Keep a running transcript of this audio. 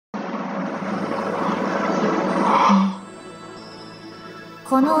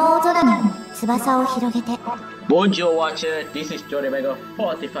この大空に翼を広げて。Bonjour watcher, this is Johnny Mega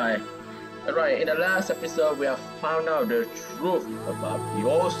 45. Alright, in the last episode we have found out the truth about the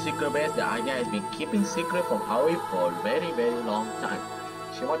old secret base that Ageha has been keeping secret from Aoi for a very long time.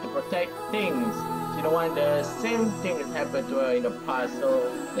 She wants to protect things. She don't want the same thing that happened to her in the past,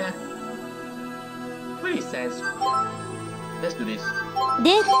 so yeah. Pretty sense. Let's do this.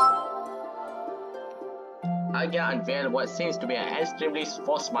 Ageha unveiled what seems to be an extremely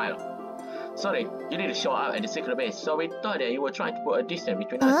forced smile. Sorry, you didn't show up at the secret base, so we thought that you were trying to put a distance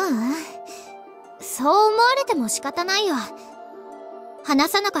between us. そう思われても仕方ないよ。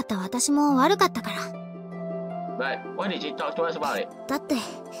話さなかった私も悪かったから。But why did you talk to us about it? だって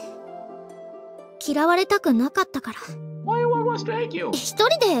嫌われたくなかったから。Why one wants to hate you? 一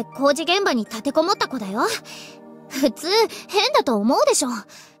人で工事現場に立てこもった子だよ。普通変だと思うでしょ。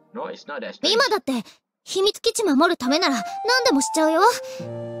No, it's not that strange. 今だって秘密基地守るためなら何でもしちゃうよ。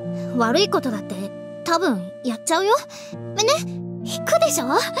悪いことだって多分やっちゃうよ。ね、引くでしょ。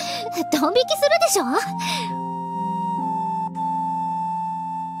ドン引きするでしょ。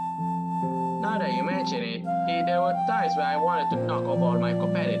Now that you mention it, there were times where I wanted to knock over all my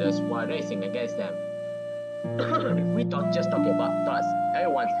competitors while racing against them. We don't just talk about thoughts,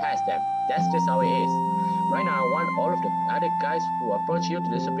 everyone has them. That's just how it is. Right now I want all of the other guys who approach you to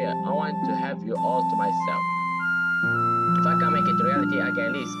disappear. I want to have you all to myself. If I can't make it to reality, I can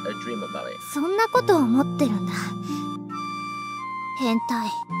at least dream about it. そんなことを思ってるんだ。変態。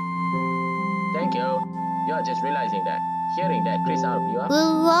Thank you. You're just realizing that. Hearing that creeps out of you.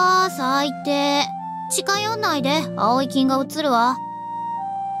 うわー、最低。近寄んないで、青い菌が映るわ。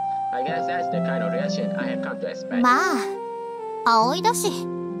I guess that's the kind of reaction I had come to expect. まあ、葵だし。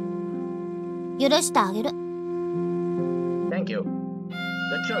許してあげる。Thank you.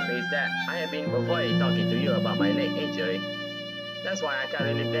 The truth is that I have been avoiding talking to you about my leg injury. That's why I can't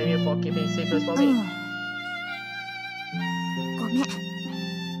really blame you for keeping secrets from me. ごめん。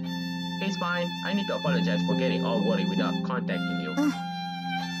It's fine. I need to apologize for getting all worried without contacting you.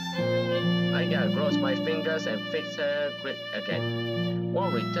 I gotta cross my fingers and fix her grip again.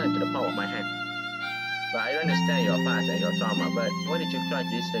 Won't return to the palm of my hand. But I understand your past and your trauma, but why did you try to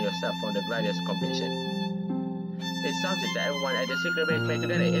distance yourself from the gladiator's competition? It's something that everyone at the secret base made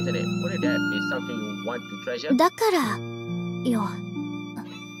together, isn't it? Wouldn't that be something you want to treasure? だからよ。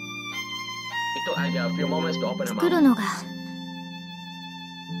It took Ageha a few moments to open her 作る mouth. のが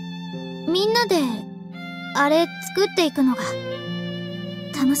みんなであれ作っていくのが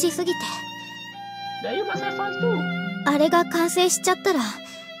楽しすぎて。Then you must have fun too. あれが完成しちゃったら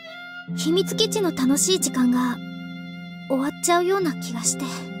秘密基地の楽しい時間が終わっちゃうような気がして。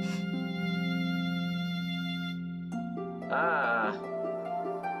Ah.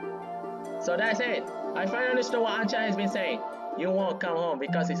 So that's it. I finally understood what Ageha has been saying. You won't come home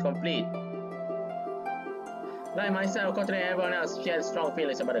because it's complete. Like myself, contrary to everyone else, she had strong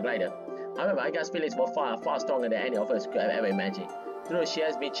feelings about the glider. However, Ageha's feelings were far stronger than any of us could have ever imagined. Through she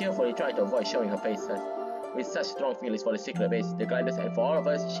has been cheerfully trying to avoid showing her face. With such strong feelings for the secret base, the gliders, and for all of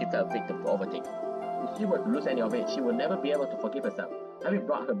us, she fell victim to overthinking. If she were to lose any of it, she would never be able to forgive herself. Having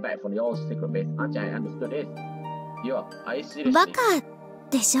brought her back from the old secret base, Ageha understood this. Are you serious? バカ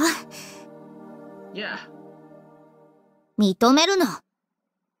でしょ。Yeah. 認めるの。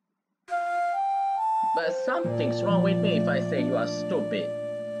But something's wrong with me if I say you are stupid.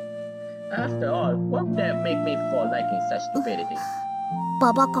 After all, what would that make me for liking such stupidity?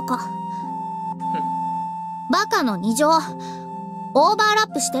 ババカか。バカの2乗。オーバーラ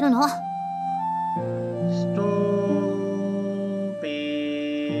ップしてるの。Stupid.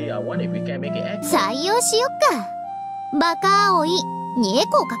 I wonder if we can make it accurate. 採用しよっか。バカ青いにエ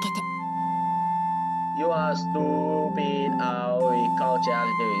コーかけて。You are stupid. Our culture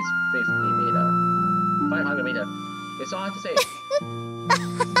altitude is 50 meter. 500 meter. It's so hard to say.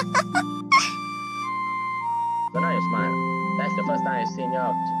 So now you smile. That's the first time I've seen you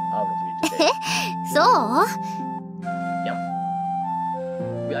out of you today. そう？ Yep.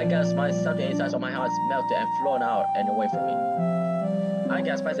 I guess something inside of my heart melted and flown out and away from me. I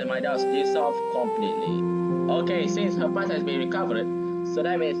guess past my doubts dissolved completely. Okay, since her past has been recovered, so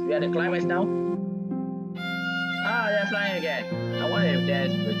that means we are the climax now? Ah, they're flying again. I wonder if they're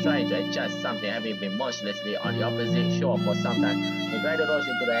trying to adjust something having been motionlessly on the opposite shore for some time. The glider rose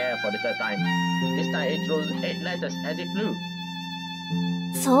into the air for the third time. This time it drew 8 letters as it flew.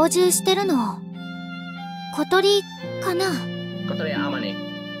 操縦してるの小鳥かな。 Kotori Amane.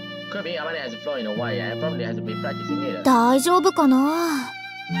 Could be Amane has flown in a while and probably hasn't been practicing either. 大丈夫かな。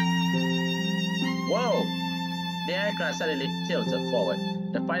Whoa! The aircraft suddenly tilted forward.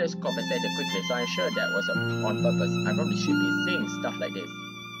 The pilots compensated quickly, so I'm sure that was on purpose. I probably should be seeing stuff like this.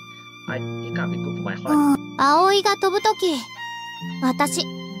 It can't be good for my heart. 葵が飛ぶとき、私、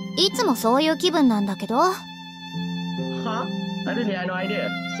いつもそういう気分なんだけど。Huh? I really had no idea.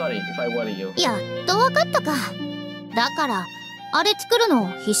 Sorry if I worry you. やっとわかったか。だから、あれ作る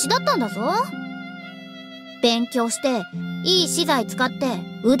の必死だったんだぞ。勉強して、いい資材使って、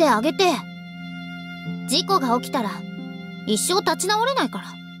腕上げて。事故が起きたら、一生立ち直れないから。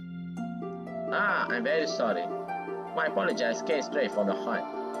Ah, I'm very sorry. My apologies came straight from the heart.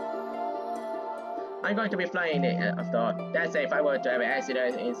 I'm going to be flying it after all. That's if I were to have an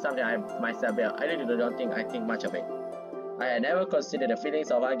accident in something I myself built. I really don't think much of it. I had never considered the feelings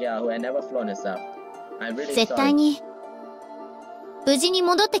of Ageha who had never flown herself. I'm really 絶対 sorry. に、無事に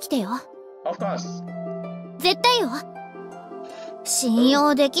戻ってきてよ。Of course. 絶対よ。信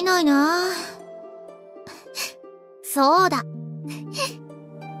用できないな。そうだ。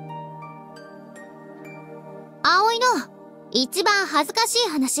葵の一番恥ずかしい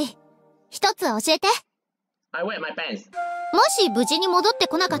話、一つ教えて。I wet my pants. もし無事に戻って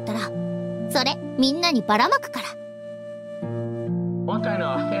こなかったら、それみんなにばらまくから。What kind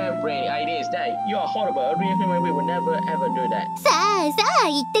of harebrained idea is that? You are horrible. A real human being would never ever do that. さあさあ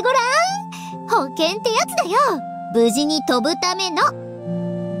言ってごらん。保険ってやつだよ。無事に飛ぶための。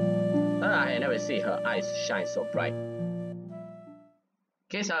I never see her eyes shine so bright.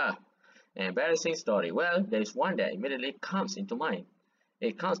 Kiss her. An embarrassing story. Well, there is one that immediately comes into mind.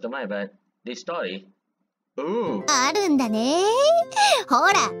 It comes to mind, but this story. Ooh. あるんだね。ほ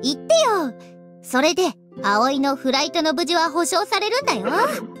ら言ってよ。それで葵のフライトの無事は保証されるんだよ。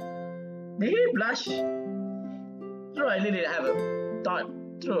Did he blush? True, I really have a thought.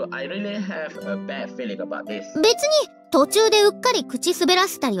 True, I really have a bad feeling about this. 別に途中でうっかり口滑ら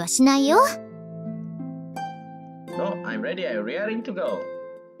せたりはしないよ。No, I'm ready and raring to go.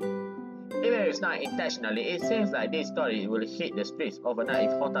 Even if it's not intentionally, it seems like this story will hit the streets overnight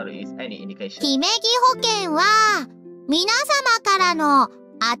if Hotaru is any indication. 姫木保険は皆様からの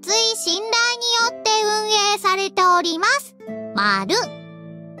熱い信頼によって運営されております。丸。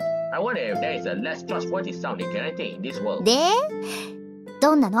I wonder if there is a less trustworthy sounding guarantee in this world. で、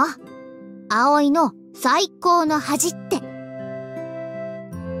どんなの？葵の最高の恥って。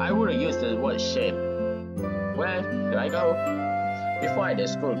I wouldn't use the word shame. Well, here I go. Before I left the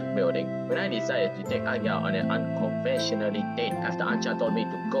school building, when I decided to take Ageha on an unconventionally date after Ancha told me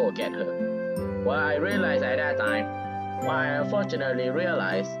to go get her. Well, I realized at that time, I unfortunately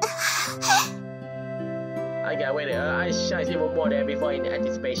realized Ageha waited her eyes shines even more than before in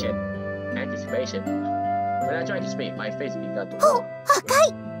anticipation. Anticipation. When I tried to speak, my face began to fall. 破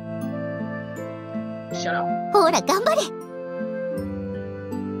壊。 Shut up. ほら頑張れ。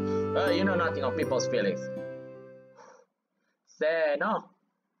You know nothing of people's feelings. Say no.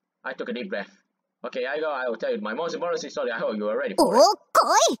 I took a deep breath. Okay, I will tell you my most embarrassing story. I hope you are ready お for お、it.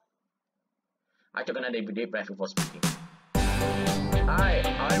 来い。 I took another deep breath before speaking. Hi,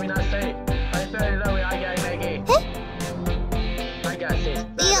 I'm Minase. I fell in love with Ageha and Maggie. Ageha says,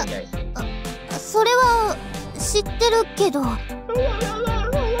 guys. それは知ってるけど。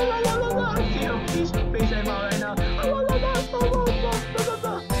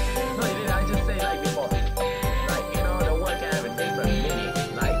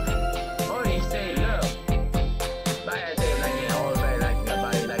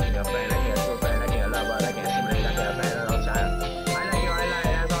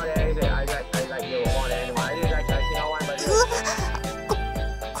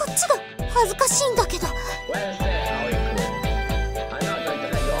恥ずかしいんだけど。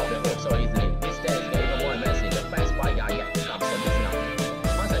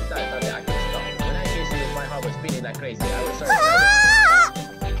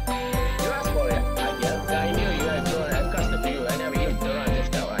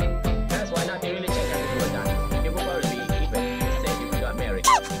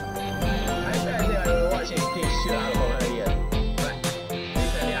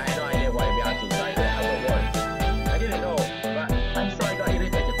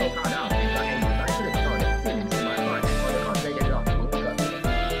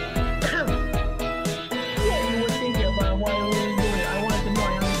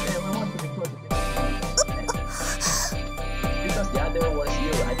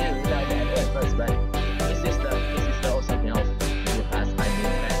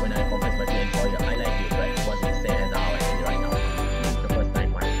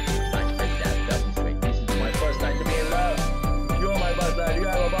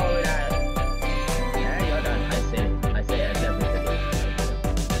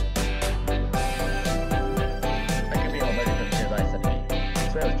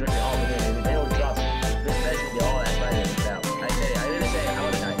drifting off of me. They don't drop. This message, they all act like themselves. I really say, I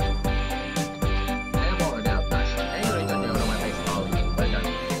want to die. I am all now, gosh. I ain't really gonna do my face all but I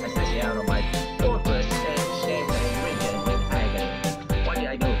said she out of my fortress, shame, and drinking with agony. What did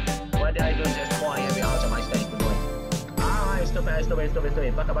I do? What did I do just pouring every ounce of my state for doing? Ah, stupid.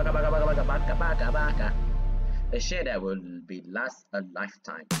 Baka. A shit that will be last a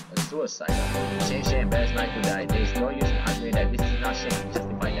lifetime. A suicide. Shame, best life to die. There's no use in arguing that this is not shame.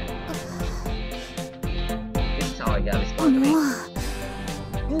 Justify that. This is how I got responded to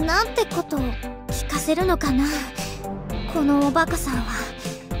me. なんてことを聞かせるのかな、このおバカさんは。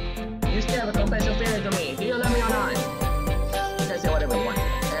You still have a compassion feeling to me. Do you love me or not? You can say whatever you want.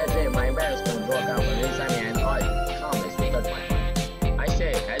 As if my embarrassment broke out for this time and I calmness with that one. I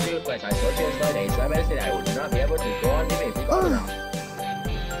say, as you request, I told you yesterday, so I better say I would not be able to go on living if you go around.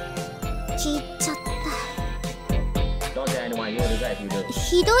 聞いちゃっ Don't tell anyone you regret if you do. た。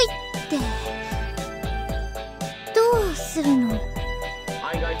ひどいって。どうするの？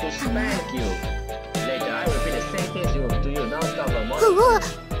 I'm going to spank you. Later, I will repeat the same things to you non-stop for months. うわ、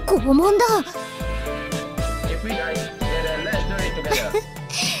拷問だ。 If we die together, let's do it together.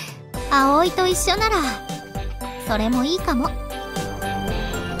 葵と一緒ならそれもいいかも。 I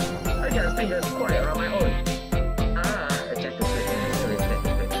got fingers quiet around my own. Ah, I checked the switch and actually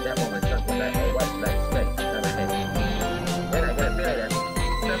that moment something like a white light straight on my head. Then I got a feeling that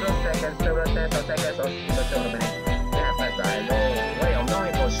several tenths of seconds or several minutes. Then I passed by no way of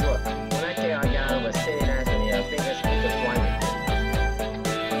knowing for sure. When I came out, I was sitting next to me, her fingers intertwined.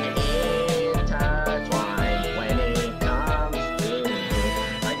 Intertwined when it comes to you.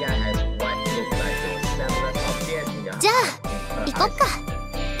 My guy has what looks like a semblance of tears in your じゃあ行こっか。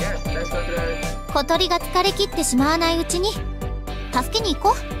 Yes, let's go to the... 小鳥が疲れ切ってしまわないうちに助けに行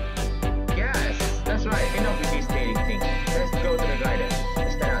こう。 Yes, that's right. Enough with these dating things. Let's go to the garden.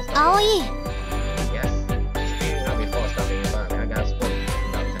 Instead of 葵、 Yes. Speaking of before stopping in front of me, I got spoken.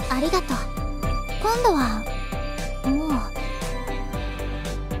 ありがとう。今度はもう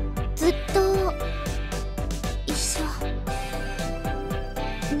ずっと一緒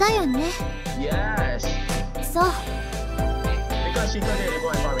だよね。 Yes. そう。 Because she continued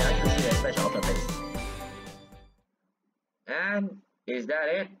going for me, I can see the expression of her face. And is that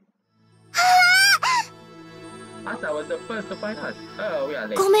it? I thought I was the first to find us. Oh, we are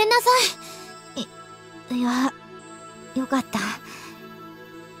late. ごめんなさい。いや、よかった。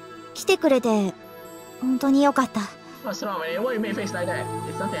来てくれて本当によかった。 What's wrong, man? Why you made a face like that?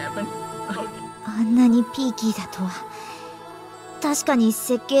 Did something happen? あんなにピーキーだとは。確かに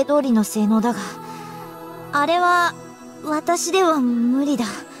設計通りの性能だが、あれは私では無理だ。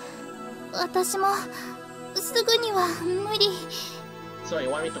私もすぐには無理。 So you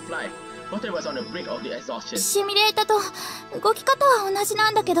want me to fly? But it was on the brink of the exhaustion. シミュレータと動き方は同じ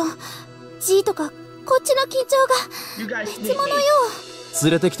なんだけど、G とかこっちの緊張 You が guys 別 need 物 me. よ。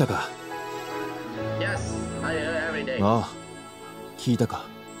連れてきたか。 Yes, I do every day. ああ、聞いたか。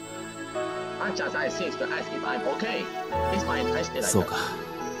 Ancha seems to ask if I'm okay. His mind I still like そうか。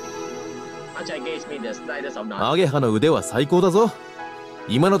 Ancha gives me the slightest of ア none. ゲハの腕は最高だぞ。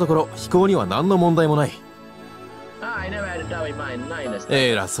今のところ飛行には何の問題もない。 I never had a doubt in my mind.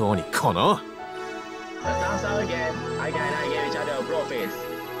 偉そうにこの。 But now so again, I gave each other a bro face.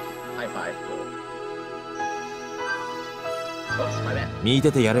 High five. Oops, my bad. 見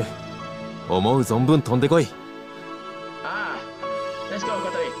ててやる。思う存分飛んでこい。 Ah, let's go,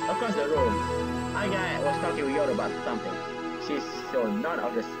 Kotori. Across the room. I was talking with Yoru about something. She showed none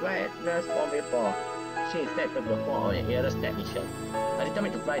of the sweatness from before. She instead took the phone and hear us technician. I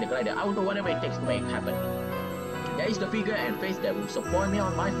determined to fly the glider. I will do whatever it takes to make it happen. There is the figure and face that will support me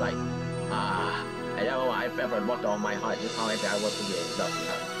on my flight. Ah, at that moment I felt from the bottom of my heart just how happy I was to be in love with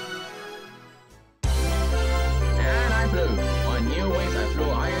her. And I flew. On new wings I flew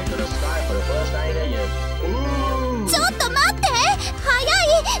higher into the sky for the first time in a year. Ooh! ちょっと待って、早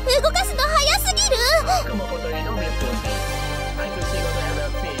い。動かすの早すぎる。 Come on, Kotori, don't be a fool. I could see what I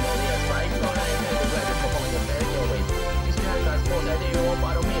have been on the side, so I had to grab it performing the very new ways. This character spoke that they were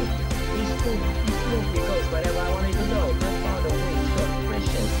part of me. He's cool because wherever I wanted to go, I found a way to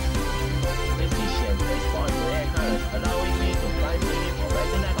precious. Precision, response to air currents, allowing me to fly freely from right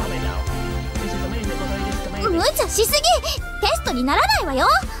to left up and down. This is amazing, Kotori, this is amazing. 無茶しすぎ。テストにならないわよ。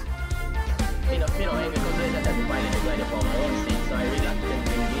 In a bit of anger, considering that I had to find a glider for my own seat, so I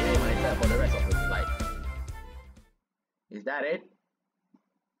reluctantly behave myself for the rest of the flight. Is that it?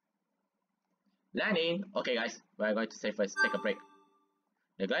 Landing! Okay guys, we're going to say first, take a break.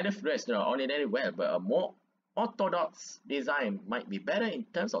 The glider dressed not ordinarily well, but a more orthodox design might be better in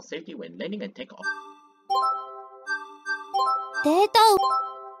terms of safety when landing and takeoff. データを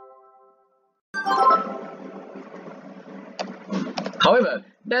However,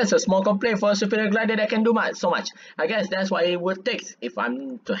 there's a small complaint for a superior glider that can do so much. I guess that's what it would take if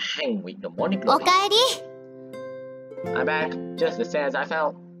I'm to hang with the morning お glory. かえり。 I'm back, just the same as I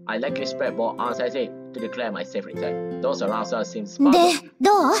felt. I likely spread more arms as it to declare my safe return. Those around us seem で sparkling.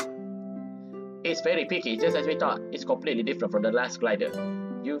 どう？ It's very picky, just as we thought. It's completely different from the last glider.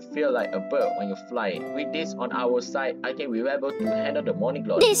 You feel like a bird when you fly. With this on our side, I think we were able to handle the morning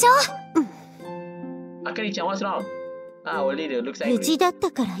glory. でしょ？ Akari-chan, what's wrong? Our leader looks 無 angry. 事だっ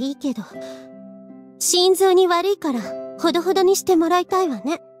たからいいけど、心臓に悪いからほどほどにしてもらいたいわ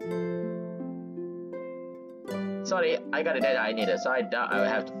ね。 Sorry, I got a data I needed, so I doubt I will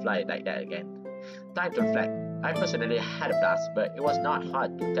have to fly like that again. Time to reflect. I personally had a blast, but it was not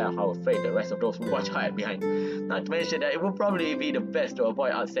hard to tell how afraid the rest of those who watched hide behind. Not to mention that it would probably be the best to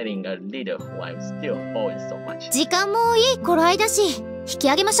avoid upsetting a leader who I'm still owing so much. 時間もいい頃合いだし、引き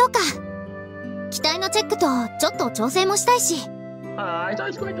上げましょうか。機体のチェックとちょっと調整もしたいし。 I thought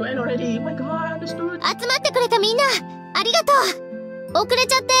it's going to end already. Oh my god, I understood. 集まってくれたみんな、ありがとう。遅れ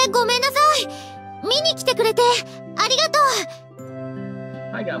ちゃってごめんなさい。見に来てくれてありがとう。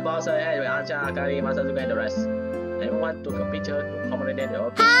 I got boss ahead with Acha, Akari, Masazuka, and the rest. Everyone took a picture to commemorate the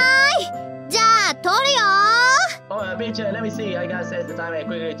occasion. じゃあ撮るよ。 Oh, a picture. Let me see. I gotta sense the time and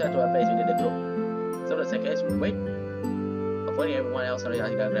quickly return to a place within the group. Several seconds, we wait. Avoiding everyone else, I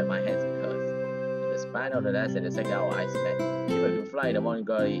gotta grab my hands in hers. In the span of the last and the second hour, I spent. Even if we fly in the morning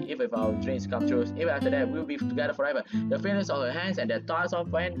glory, even if our dreams come true, even after that, we'll be together forever. The feelings of her hands and the thoughts of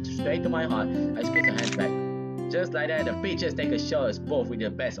went straight to my heart. I squeezed her hands back. Just like that, the pictures take a show us both with the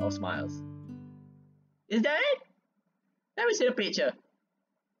best of smiles. Is that it? Let me see the picture.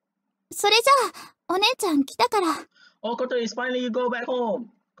 それじゃあ、お姉ちゃん来たから。 Oh, Kotori is finally you go back home.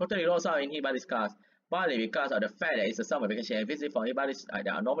 Kotori rolls out in Hibari's cars, partly because of the fact that it's a summer vacation and visits from Hibari's that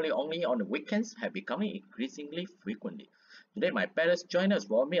are normally only on the weekends have become increasingly frequently. Today, my parents joined us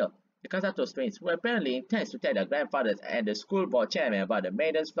for a meal. The Kasato twins, who apparently intends to tell their grandfathers and the school board chairman about the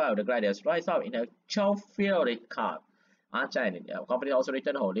maiden flight of the gliders, rise out in a chow-filled car. Ancha and the company also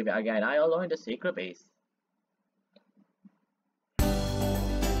returned home, leaving Ageha and I alone in the secret base.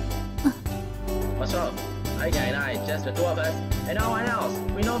 What's wrong? Ageha and I, just the two of us, and no one else.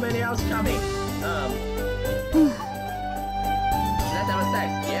 With nobody else coming. Let's have a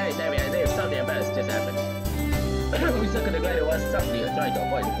sex. Yeah, it's heavy as if something embarrassing just happened. We circled the glider was subtly trying to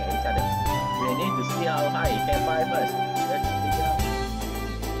avoid looking at each other. We need to see how high it can fly first. Let's figure out.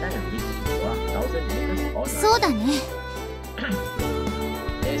 Can it reach 1,000 meters or not? そうだね。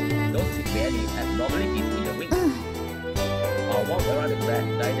 There's no severely abnormalities in the wings. I'll walk around the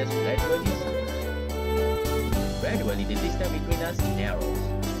gliders gradually. Gradually, the distance between us narrows.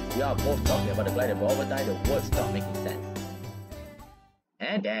 We are both talking about the glider, but over time the words stop making sense.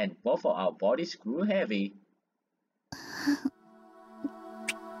 And then, both of our bodies grew heavy.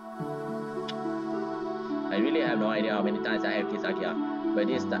 I really have no idea how many times I have kissed Ageha, but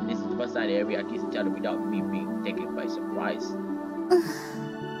this is the first time that we have kissed each other without me being taken by surprise.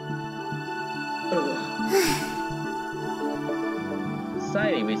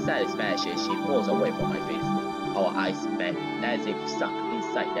 Sighing with satisfaction, she pulls away from my face. Our eyes met as if stuck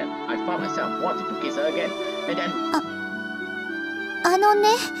inside them. I found myself wanting to kiss her again, and then... あのね。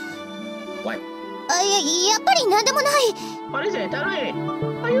 What? やっぱりなんでもない。 What is it? Tell me!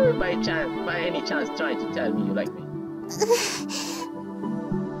 Are you by any chance trying to tell me you like me?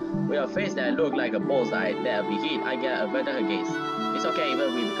 With a face that looked like a bullseye that'll be hit, I get averted her gaze. It's okay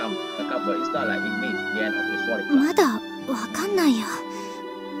even we become a couple. It's not like it means the end of the sword club. まだわかんないよ。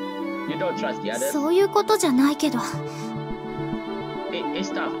 You don't trust the others? そういうことじゃないけど。 It's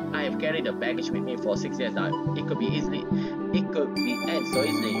tough. I have carried the baggage with me for 6 years now. It could end so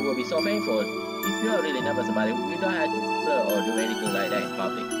easily. It will be so painful. If you are really nervous about it, you don't have to flirt or do anything like that in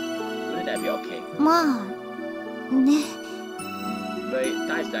public. Wouldn't that be okay? まあ、ね。 But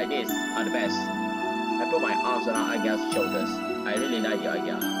times like this are the best. I put my arms around Ageha's shoulders. I really like you,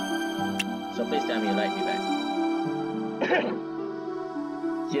 Ageha. So please tell me you like me back.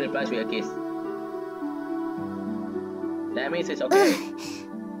 She replies with a kiss. That means it's okay.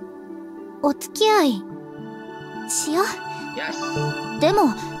 お付き合いしよう。 Yes. で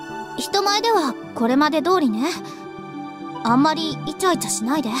も人前ではこれまで通りね。あんまりイチャイチャし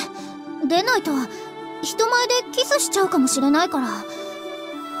ないで。でないと人前でキスしちゃうかもしれないから。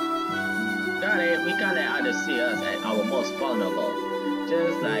 Got it. We can't let others see us at our most vulnerable.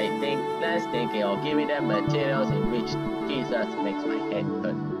 Just like less thinking or giving them materials in which tease us makes my head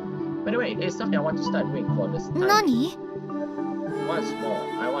hurt. By the way, it's something I want to start doing for this time. 何？ Once more,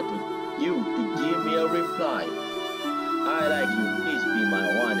 I want you to give me a reply. I like you. Please be my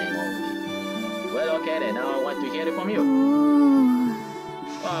one and only. said it. Now I want to hear it from うー you. ん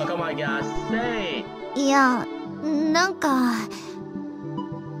Oh, come on, guys. Say it. いやなんか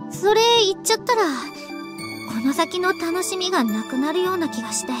それ言っちゃったらこの先の楽しみがなくなるような気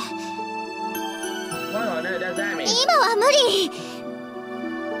がして What on earth does that mean? 今は無理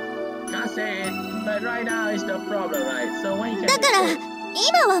Can't say it, but right now is the problem, right? So when you can だから say it?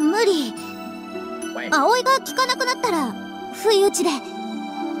 今は無理 Wait. 葵が聞かなくなったら不意打ちで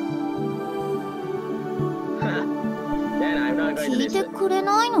Then I'm not going to 聞いて listen. くれ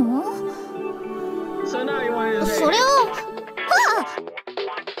ないの So now you want to say それを it?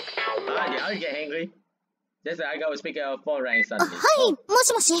 は I'll get angry. Just like I go speaking of phone ring あ suddenly. はいも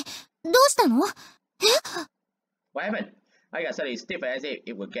しもしどうしたの What happened? I got suddenly stiff as if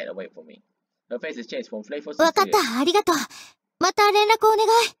it would get away from me. Her face has changed from playful to わかっ serious. たありがとうまた連絡お願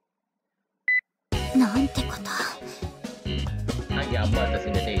いなんてこと I got butters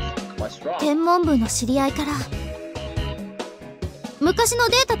in the days. What's wrong? 天文部の知り合いから昔の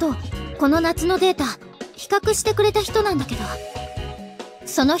データとこの夏のデータ比較してくれた人なんだけど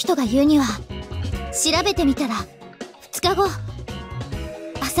その人が言うには調べてみたら2日後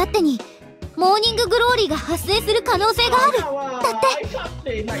あさってにモーニンググローリーが発生する可能性がある Come on, I can't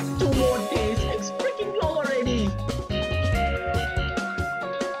stay like 2 more days. It's freaking long already.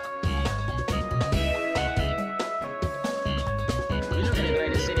 We're not gonna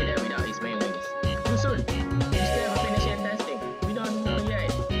grade the city there without its main wings. Too soon. We still haven't finished yet testing. We don't know yet.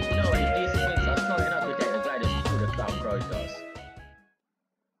 No, if these wings are strong enough to take the gliders through the cloud corridors.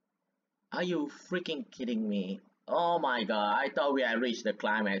 Are you freaking kidding me? Oh my god, I thought we had reached the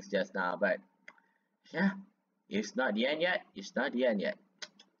climax just now, but yeah, it's not the end yet. It's not the end yet.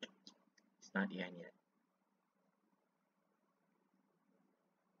 It's not the end yet.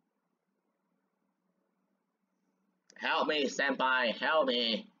 Help me, senpai, help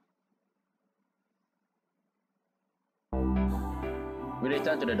me. We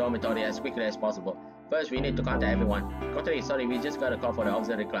return to the dormitory as quickly as possible. First, we need to contact everyone. Kotori, sorry, we just got a call for the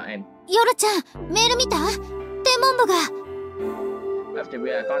auxiliary cloud and ヨロちゃんメール見た天文部が after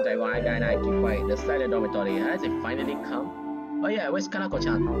we had contact with Ageha and I keep quiet, the silent dormitory, has it finally come? Oh yeah, where's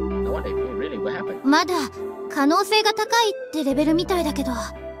Kanako-chan? I wonder if it really what happened. まだ可能性が高いってレベルみたいだけど I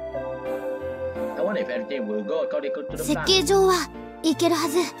wonder if everything will go according to the 設 plan. 計上はいけるは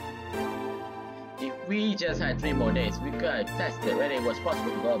ず If we just had 3 more days, we could have tested whether it was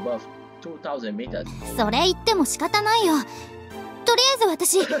possible to go above 2,000 meters. それ言っても仕方ないよとりあえず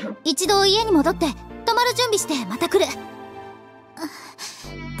私一度家に戻って泊まる準備してまた来る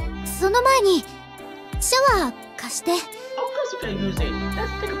その前にシャワー貸して Of course you can use it.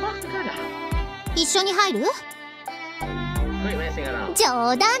 Let's take a bath together. 一緒に入る Quit messing around.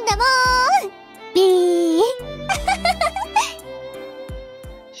 冗談だもんビー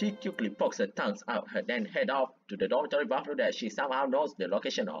She quickly pokes her tongues out, her then head off to the dormitory bathroom that she somehow knows the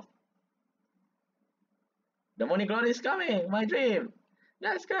location of. The morning glory is coming, my dream.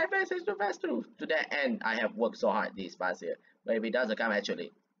 The sky passes to pass through. To that end, I have worked so hard these past years, but if it doesn't come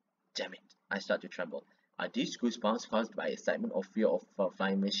actually, damn it, I start to tremble. Are these goosebumps caused by excitement or fear of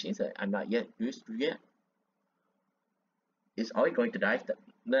flying machines that I'm not yet used to yet? Is Aoi going to die?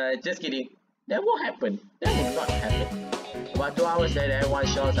 Just kidding. That won't happen. That will not happen. About 2 hours later, everyone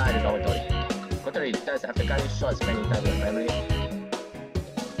shows out at the dormitory. Kotori returns after cutting short spending time with her family.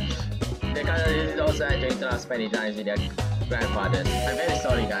 The cousins also had to interrupt spending time with their grandfathers. I'm very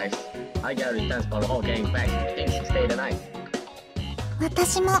sorry, guys. Ageha returns from home getting back things to stay the night.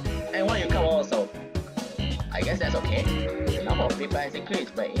 私も And why you come also? I guess that's okay. The number of people has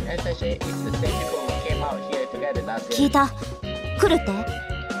increased, but in essence, it's the same people who came out here together last 聞 year. いた来るって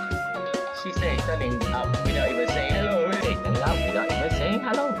She said turning up without even saying hello. Really? Turning up without even saying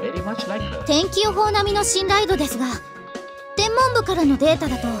hello. Very much like her. 天気予報並みの信頼度ですが天文部からのデータ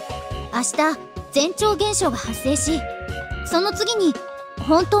だと明日前兆現象が発生しその次に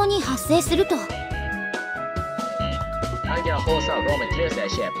本当に発生すると Ageha pulls out Rome and clears their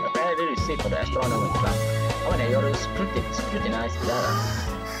ship, apparently received from the astronomer club. I want to scrutinize the data.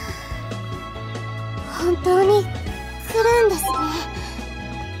 本当に来るんですね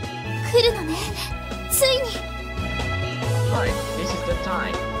来るのねついに Right, this is the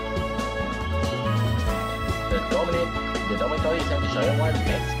time. The dormitory is going to show everyone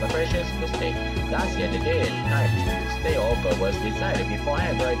makes preparations to stay. Last year, the day and time to stay over was decided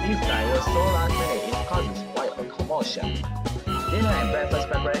beforehand, but this time was so last minute it causes quite a commotion. Dinner and breakfast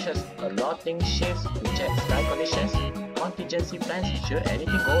preparations, allotting shifts to check sky conditions, contingency plans should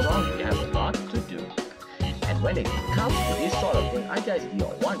anything go wrong, we have a lot to do. And when it comes to this sort of thing, I guess you're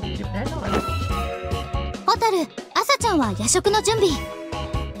one to depend on. ホタル、朝ちゃんは夜食の準備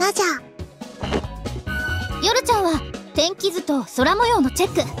ラジャー夜ちゃんは天気図と空模様のチェ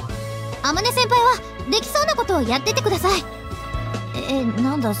ック。あむね先輩はできそうなことをやっててください。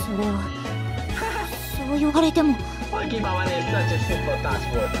なんだそれは。そう言われても。Well, keep on is such a simple task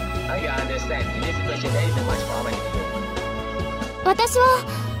force. I can understand. In this situation, there isn't much for me to do. 私は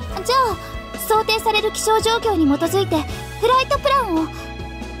じゃあ想定される気象状況に基づいてフライトプランを。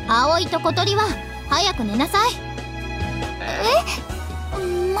葵と小鳥は早く寝なさい。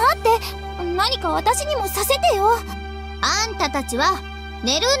待って、何か私にもさせてよ。あんたたちは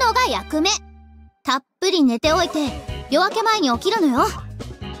寝るのが役目。たっぷり寝ておいて夜明け前に起きるのよ。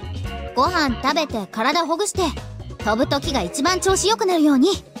ご飯食べて体ほぐして飛ぶ時が一番調子良くなるように。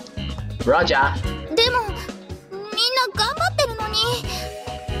Roger. でもみんな頑張ってるのに。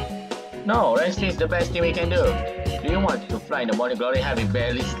No, resting is the best thing we can do. Do you want to fly in the morning glory having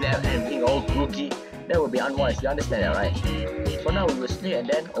barely slept and being all groggy? That would be unwise, you understand that, right? For now we will sleep and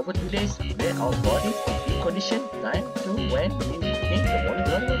then over 2 days, let our bodies be conditioned time to when we think the morning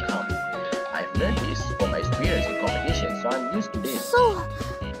glory will come. I've learned this from my experience in competition, so I'm used to this. そう。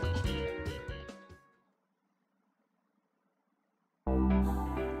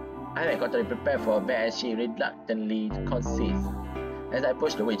I let Kotori prepare for a bed as she reluctantly concedes. As I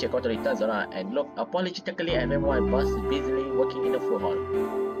push the wheelchair, Kotori turns around and looks apologetically at me while boss is busily working in the food hall.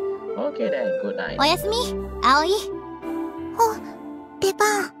 Okay then, good night. おやすみ、葵。デ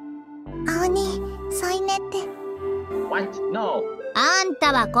パン。青に、添い寝って。What? No! あん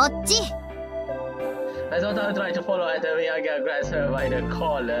たはこっち。As Otaru tries to follow after me, Ageha grabs her by the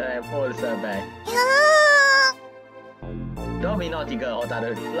collar and pulls her back. Don't be naughty girl,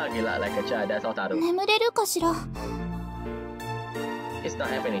 Otaru. Lucky luck like a child, that's Otaru. 眠れるかしら。It's not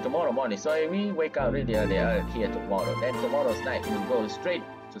happening tomorrow morning, so if we wake up really early here tomorrow, then tomorrow's night we'll go straight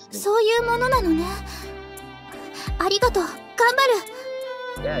to sleep. そういうものなのね。ありがとう。頑張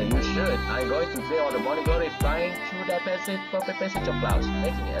る。Yeah, you should. I'm going to feel on the morning glory flying through that perfect passage of clouds,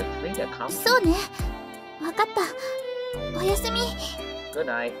 making it a dream that comes. そうね。わかった。おやすみ。Good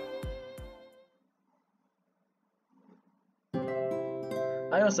night.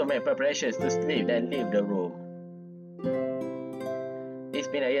 I also made preparations to sleep, then leave the room. It's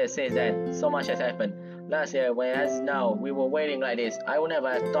been a year since then. So much has happened. Last year, whereas now we were waiting like this, I would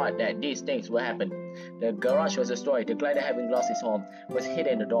never have thought that these things would happen. The garage was destroyed, the glider having lost his home, was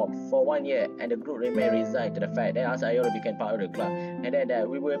hidden in the dorm for 1 year, and the group remained resigned to the fact that Asayori became part of the club, and then that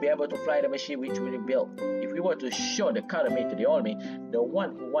we will be able to fly the machine which we built. If we were to show the current me to the old me, the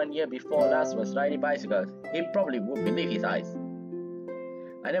one who 1 year before last was riding bicycles, he probably would believe his eyes.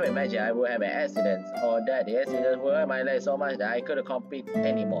 I never imagined I would have an accident, or that the accident would hurt my leg so much that I couldn't compete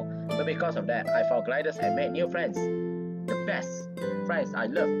anymore. But because of that, I found gliders and made new friends. The best friends I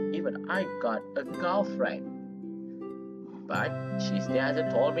love. Even I got a girlfriend. But she still hasn't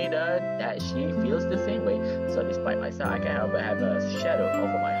told me that she feels the same way. So despite myself, I can't help but have a shadow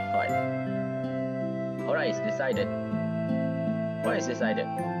over my heart. Alright, it's decided. What is decided?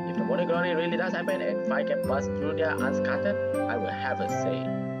 If the morning glory really does happen and if I can pass through there unscattered, I will have a say.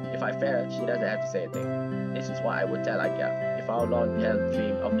 If I fail, she doesn't have to say a thing. This is what I would tell Ageha. If our long-held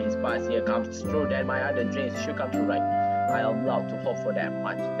dream of this past year comes true, then my other dreams should come true, right? I am allowed to hope for that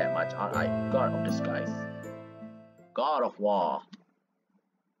much, aren't I? God of the skies. God of war.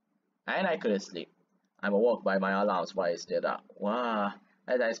 And I couldn't sleep. I'm awoke by my alarms while it's still up. Wow.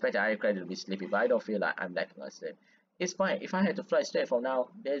 As I expected, I regret to be sleepy, but I don't feel like I'm lacking on sleep. It's fine. If I had to fly straight from now,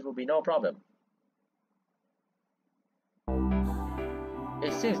 there will be no problem.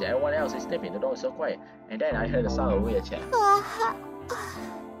 It seems that everyone else is sleeping. The door is so quiet. And then I heard the sound of a wheelchair.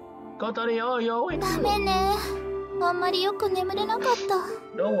 Kotori, oh, you're awake. ダメね。あんまりよく眠れなかった。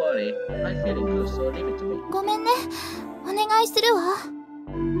Don't worry. I'm feeling good, so leave it to me. ごめんね。お願いするわ。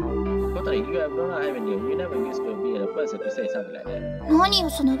Kotori, you have grown up, haven't you? You never used to be the person to say something like that. 何よ、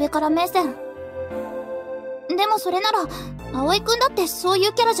その上から目線。でもそれなら、葵くんだってそうい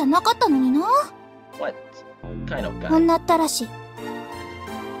うキャラじゃなかったのにな。What kind of guy? 女ったらし。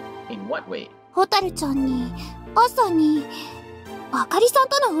In what way? ホタルちゃんに、朝に、あかりさん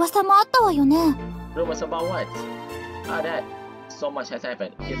との噂もあったわよね。Rumors about what? Ah, that. So much has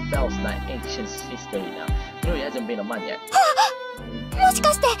happened. It feels like ancient history now. No, it hasn't been a month yet. もし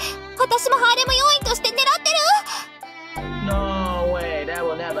かして、私もハーレム要員として狙ってる？ No way, that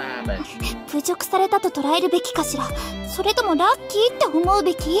will never happen. 侮辱されたと捉えるべきかしら。それともラッキーって思う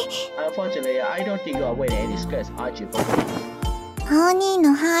べき？ Unfortunately, I don't think you are wearing any skirts, aren't you? 青兄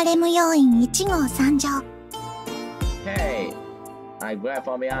のハーレム要員1号参上。Hey, I grab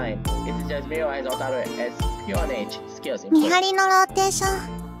from behind. Is it just me or has Otaru espionage skills in 見 place? 張りのローテーショ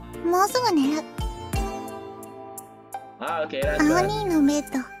ン。もうすぐ寝る。Ah, okay, that's 青 good. 兄のベッ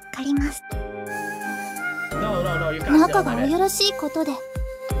ド借ります。No, you can't 仲 steal が my お bed. よろしいことで。 Hey,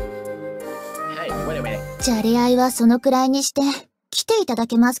 wait a minute. じゃれ合いはそのくらいにして来ていただ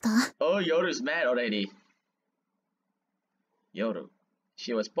けますか？ Oh, Yoru's mad already. Yoru.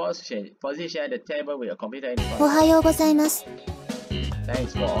 She was positioned at the table with a computer in お front. はようございます。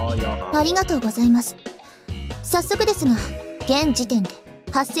 Thanks for all your あ help. りがとうございます。早速ですが、現時点で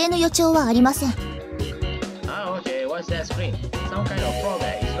発生の予兆はありません。 Ah, okay. What's that screen? Some kind of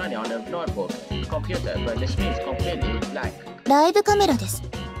program is running on the notebook computer, but the screen is completely black. ライブカメラです。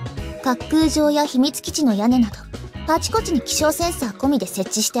滑空場や秘密基地の屋根など、あちこちに気象センサー込みで設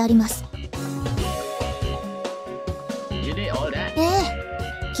置してあります。 You did all that? ええ、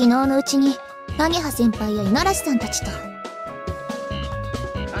昨日のうちにアゲハ先輩や五十嵐さんたちと。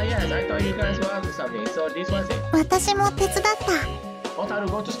 Ah, yes. I thought you guys were up to something, so this was it. 私も手伝った。 Otaru,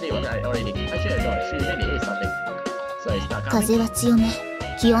 go to sleep already. I should have known. She really is something. So it's not coming. 風は強め、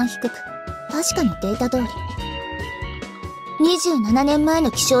気温低く、確かにデータ通り。27年前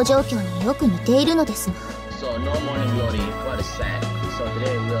の気象状況によく似ているのですが。 So no morning glory. What is sad? So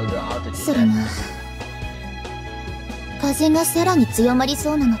today we'll do altitude それが test. 風がさらに強まり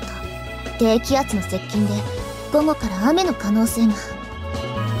そうなのと、低気圧の接近で午後から雨の可能性が。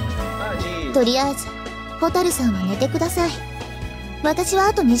 Ah, jeez. とりあえず蛍さんは寝てください。私は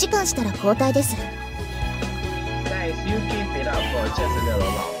あと2時間したら交代です。 Thanks. You keep it up for just a little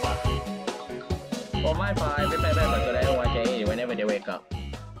longer. For my part, I prepare breakfast so that everyone can eat it whenever they wake up. Oh,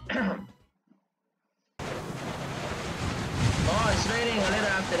 it's raining a little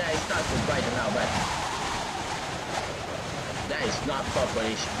after that. It starts to brighten out, but that is not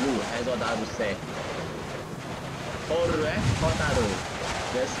purplish blue, as Otaru said. Otaru.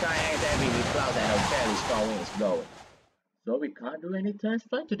 The sky hangs heavy with clouds and a very strong wind is blowing. So we can't do any test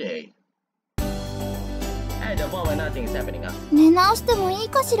flight today. At the moment, nothing is happening up. 寝直してもいい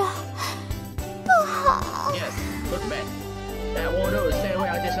かしら。 Yes, go to bed. That won't do. Stay away.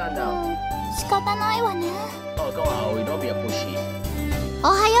 I just shut down. 仕方ないわね。 Oh, come on, Aoi. Don't be a pushy. お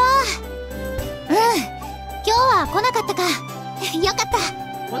はよう。今日は来なかったか。よかっ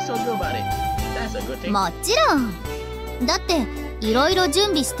What's so good about it? That's a good た。 thing. もちろん。だっていろいろ準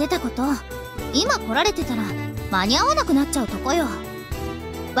備してたこと、今来られてたら間に合わなくなっちゃうとこよ。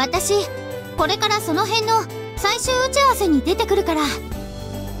私これからその辺の最終打ち合わせに出てくるから。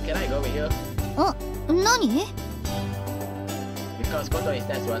 Can I go with you? 何？ Because Koto is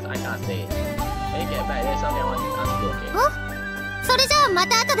next to us, I can't stay. When you get back, there's something I want to ask you, okay? それじゃあま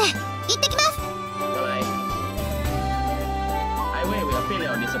た後で。行ってきます。 Bye-bye. I wait with a feeling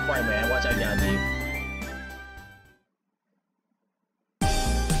of disappointment and watch Ageha leave.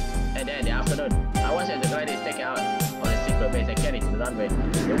 And then in the afternoon, I watch as the glider is taken out on the secret base and carried to the runway.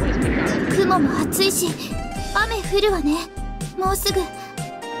 The winds pick up. 雲も暑いし雨降るわね。もうすぐ。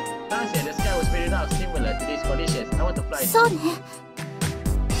 Last year, the sky was pretty dark, similar to these conditions. I want to fly. そうね。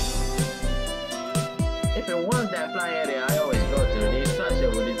 If it was that flying area I always go to, the instructor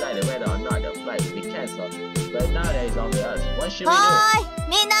will decide whether or not the flight will be cancelled. But now that it's only us, what should we do? はーい、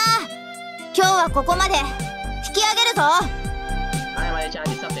みんな今日はここまで。引き上げるぞ。 I am Ageha,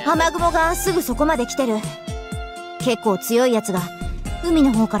 did something 雨雲がすぐそこまで来てる。結構強いやつが海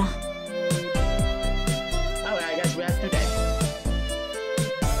の方から。 Oh, well, I guess we have to then.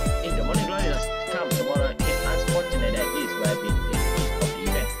 If the morning glory does come tomorrow, it's unfortunate that this will have been the peak of the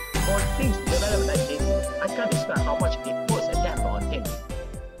event. For things to develop like this, I can't describe how much it puts a damper on things.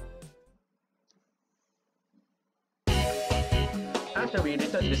 After we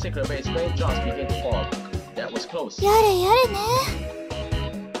returned to the secret base, rain drops began to fall. That was close. やれやれね。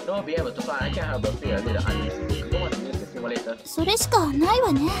 Don't be able to fly, I can't help but feel a little uneasy. You want to use the simulator? それしかない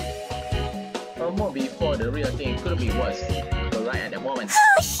わね。 A moment before the real thing could be worse. But right at the moment.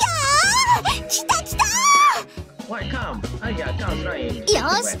 ひゃー、来た来た Why come? Ageha comes right in. ー。よ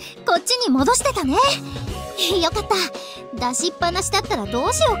し、こっちに戻してたね。よかった。出しっぱなしだったらど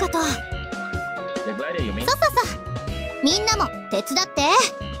うしようかと。 The glider, you mean? そう。みんなも手伝って。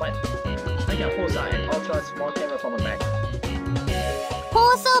 What? Ageha pulls out an ultra small camera from her bag.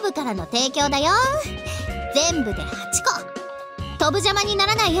 放送部からの提供だよ。全部で8個。飛ぶ邪魔にな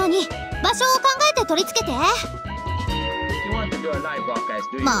らないように場所を考えて取り付けて。 You want to do a live broadcast,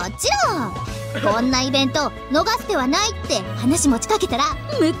 do you? もちろん。こんなイベント逃してはないって話持ちかけたら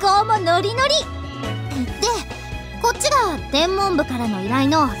向こうもノリノリ。で、こっちが天文部からの依頼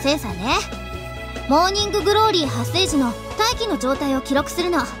のセンサーね。モーニンググローリー発生時の大気の状態を記録する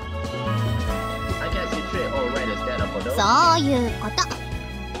の。 I guess you treat all riders data for those. そういうこと。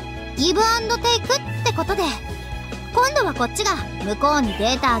ギブアンドテイクってことで、今度はこっちが向こうにデ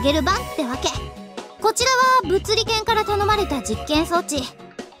ータあげる番ってわけ。こちらは物理研から頼まれた実験装置。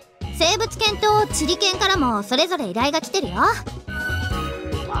生物犬と地理犬からもそれぞれ依頼が来てるよ。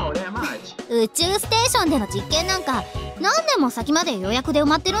Wow, that much. 宇宙ステーションでの実験なんか何年も先まで予約で埋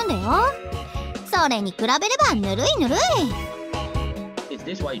まってるんだよ。それに比べればぬるいぬるい。Is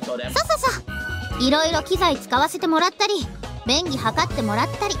this what you told them? そうそうそう、いろいろ機材使わせてもらったり便宜測ってもら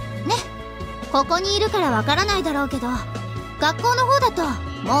ったりね。ここにいるからわからないだろうけど、学校の方だと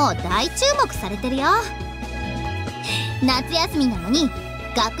もう大注目されてるよ。夏休みなのに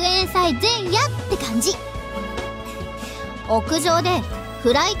学園祭前夜って感じ。屋上で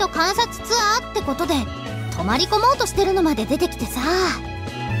フライト観察ツアーってことで泊まり込もうとしてるのまで出てきてさ。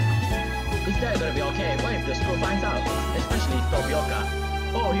Is that gonna be okay? What if the school finds out? Especially Tobioka.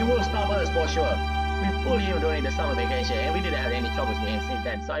 Oh, he will stop us for sure. We pulled him during the summer vacation and we didn't have any troubles with him since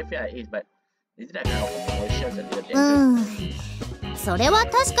then. So I feel at ease, but is that kind of emotions a little dangerous? それは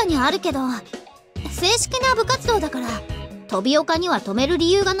確かにあるけど、正式な部活動だから飛び丘には止める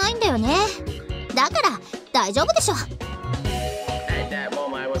理由がないんだよね。だから大丈夫でしょ。At that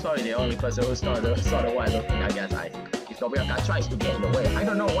moment, I was probably the only person who saw the white looking at Ageha's eyes. If Tobioka tries to get in the way, I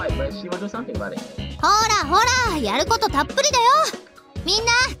don't know why, but she will do something about it. ほらほら、やることたっぷりだよ。みん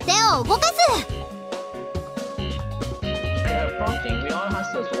な手を動かす。Prompting, we all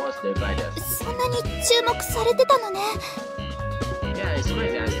hustled towards the gliders. そんなに注目されてたのね。Yeah, it's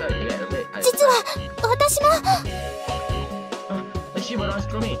crazy. I started to get a bit. 実は私も。The shiver runs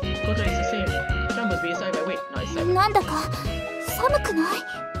through me. Koto is the same. Trump must be inside my weight. No, it's 7. なんだか寒くない？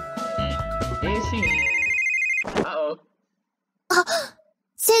 AC. Uh-oh.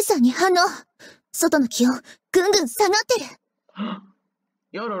 センサーに反応。外の気温ぐんぐん下がってる。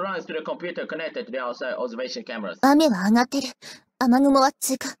Yoru runs to the computer connected to the outside observation cameras. 雨は上がってる。雨雲は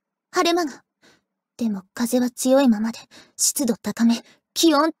通過。晴れ間が。でも風は強いままで、湿度高め、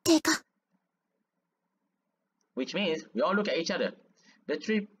気温低下。Which means we all look at each other. The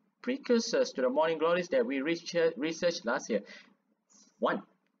three precursors to the morning glories that we researched last year. 1.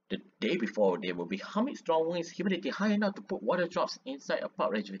 The day before, there will be humming strong winds, humidity high enough to put water drops inside a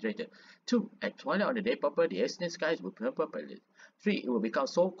pot refrigerator. 2. At twilight on the day proper, the eastern skies will turn purple. 3. It will become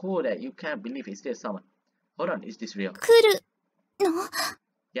so cold that you can't believe it's still summer. Hold on, is this real? 来るの？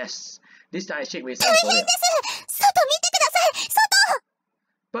 Yes. This time shake with sound for real. 外見てください！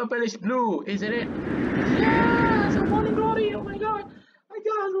外！ Purplish blue, isn't it? Yes, a morning glory. Oh my god. My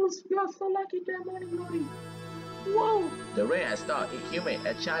god, we are so lucky to have morning glory. Whoa. The rain has stopped. It's humid.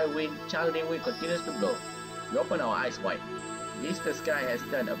 A chilling wind continues to blow. We open our eyes wide. The eastern sky has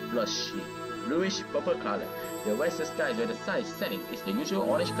turned a bluish purple color. The western sky where the sun is setting is the usual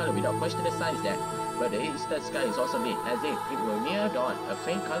orange color without question. The sun is there. But the eastern sky is also lit as if it were near dawn. A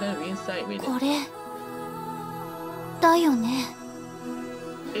faint color inside with it. これだよね。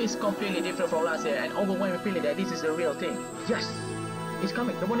 It's completely different from last year and overwhelming feeling that this is the real thing. Yes! It's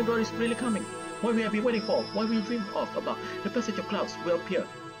coming. The morning glory is really coming. What we have been waiting for, what we dreamed of about the passage of clouds will appear.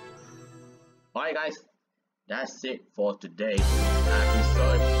 Alright guys, that's it for today's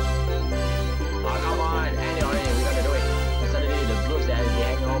episode. Oh come on, anyway, we gotta do it. Suddenly the blues that has been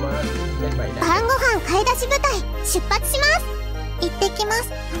hanging over us, just right now. 晩ご飯買い出し部隊出発します。行ってきま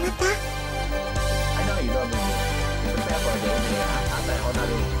す。あなた。I know you don't mean it. Prepare for the evening after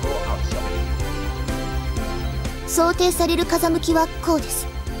Hotaru go out shopping. 想定される風向きはこうです。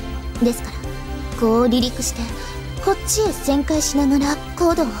ですから、こう離陸して、こっちへ旋回しながら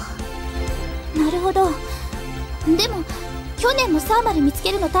行動を。なるほど。でも去年もサーマル見つ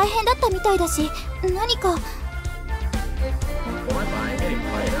けるの大変だったみたいだし、何か。For my part, I'm getting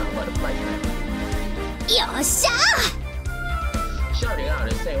fired up about the flight tonight. よっしゃ Shouting out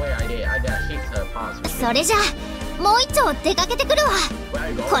the same way I did, I got hit her pass. ー。それじゃもう一丁出かけてくるわ。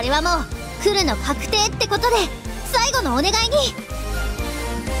 Where you こ going? れはもう来るの確定ってことで最後のお願いに。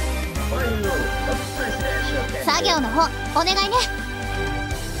 Where you? The presidential candidate. 作業の方お願いね。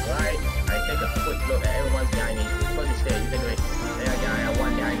 Right, I take a quick look at everyone's behind me. Close your stare, you can do it. There I have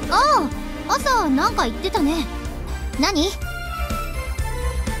one behind me. ああ、朝なんか言ってたね。何？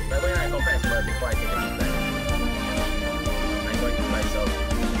 But when I confess, but before I take a deep breath, I'm going to myself.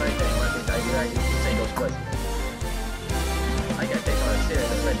 If I tell you what things I realize, you say those words. I can take on a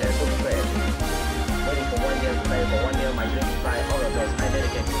serious adventure and book prayer. Waiting for 1 year to play, for 1 year my dream to fly, all of those I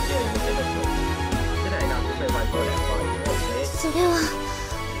dedicate to dealing with the truth. Did I not prepare my body for it? You won't say it? それは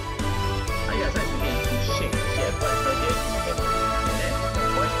I guess I should be too shit, but it's okay. And then,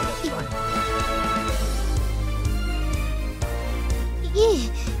 of course, that's fine. い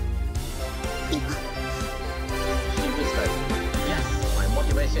い。 She whispered, yes, my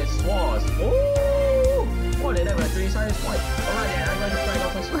motivation soars. Ooh! More than ever, 3 science points. Alright, then, I'm going to fly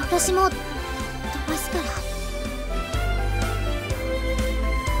off my 私も飛ばすから。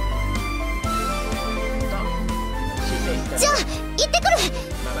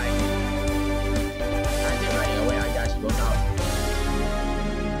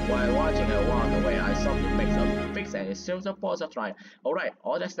next and assumes the pause of trial. Alright,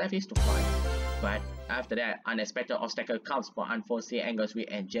 all that's left is to fight. But after that, unexpected obstacle comes for unforeseen angles which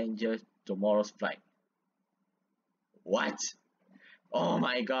endanger tomorrow's flight. What? Oh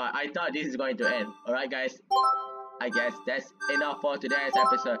my god, I thought this is going to end. Alright guys, I guess that's enough for today's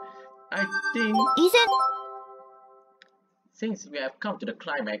episode. I think since we have come to the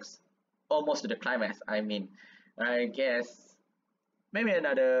climax, almost to the climax, I mean, I guess maybe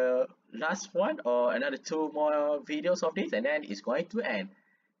another last one or another 2 more videos of this and then it's going to end.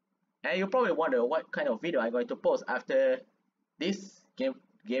 And you probably wonder what kind of video I'm going to post after this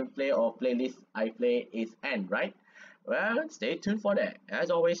gameplay or playlist I play is end, right? Well, stay tuned for that. As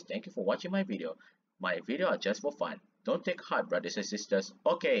always, thank you for watching my video. My videos are just for fun. Don't take heart, brothers and sisters.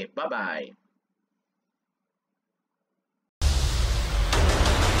 Okay, bye bye.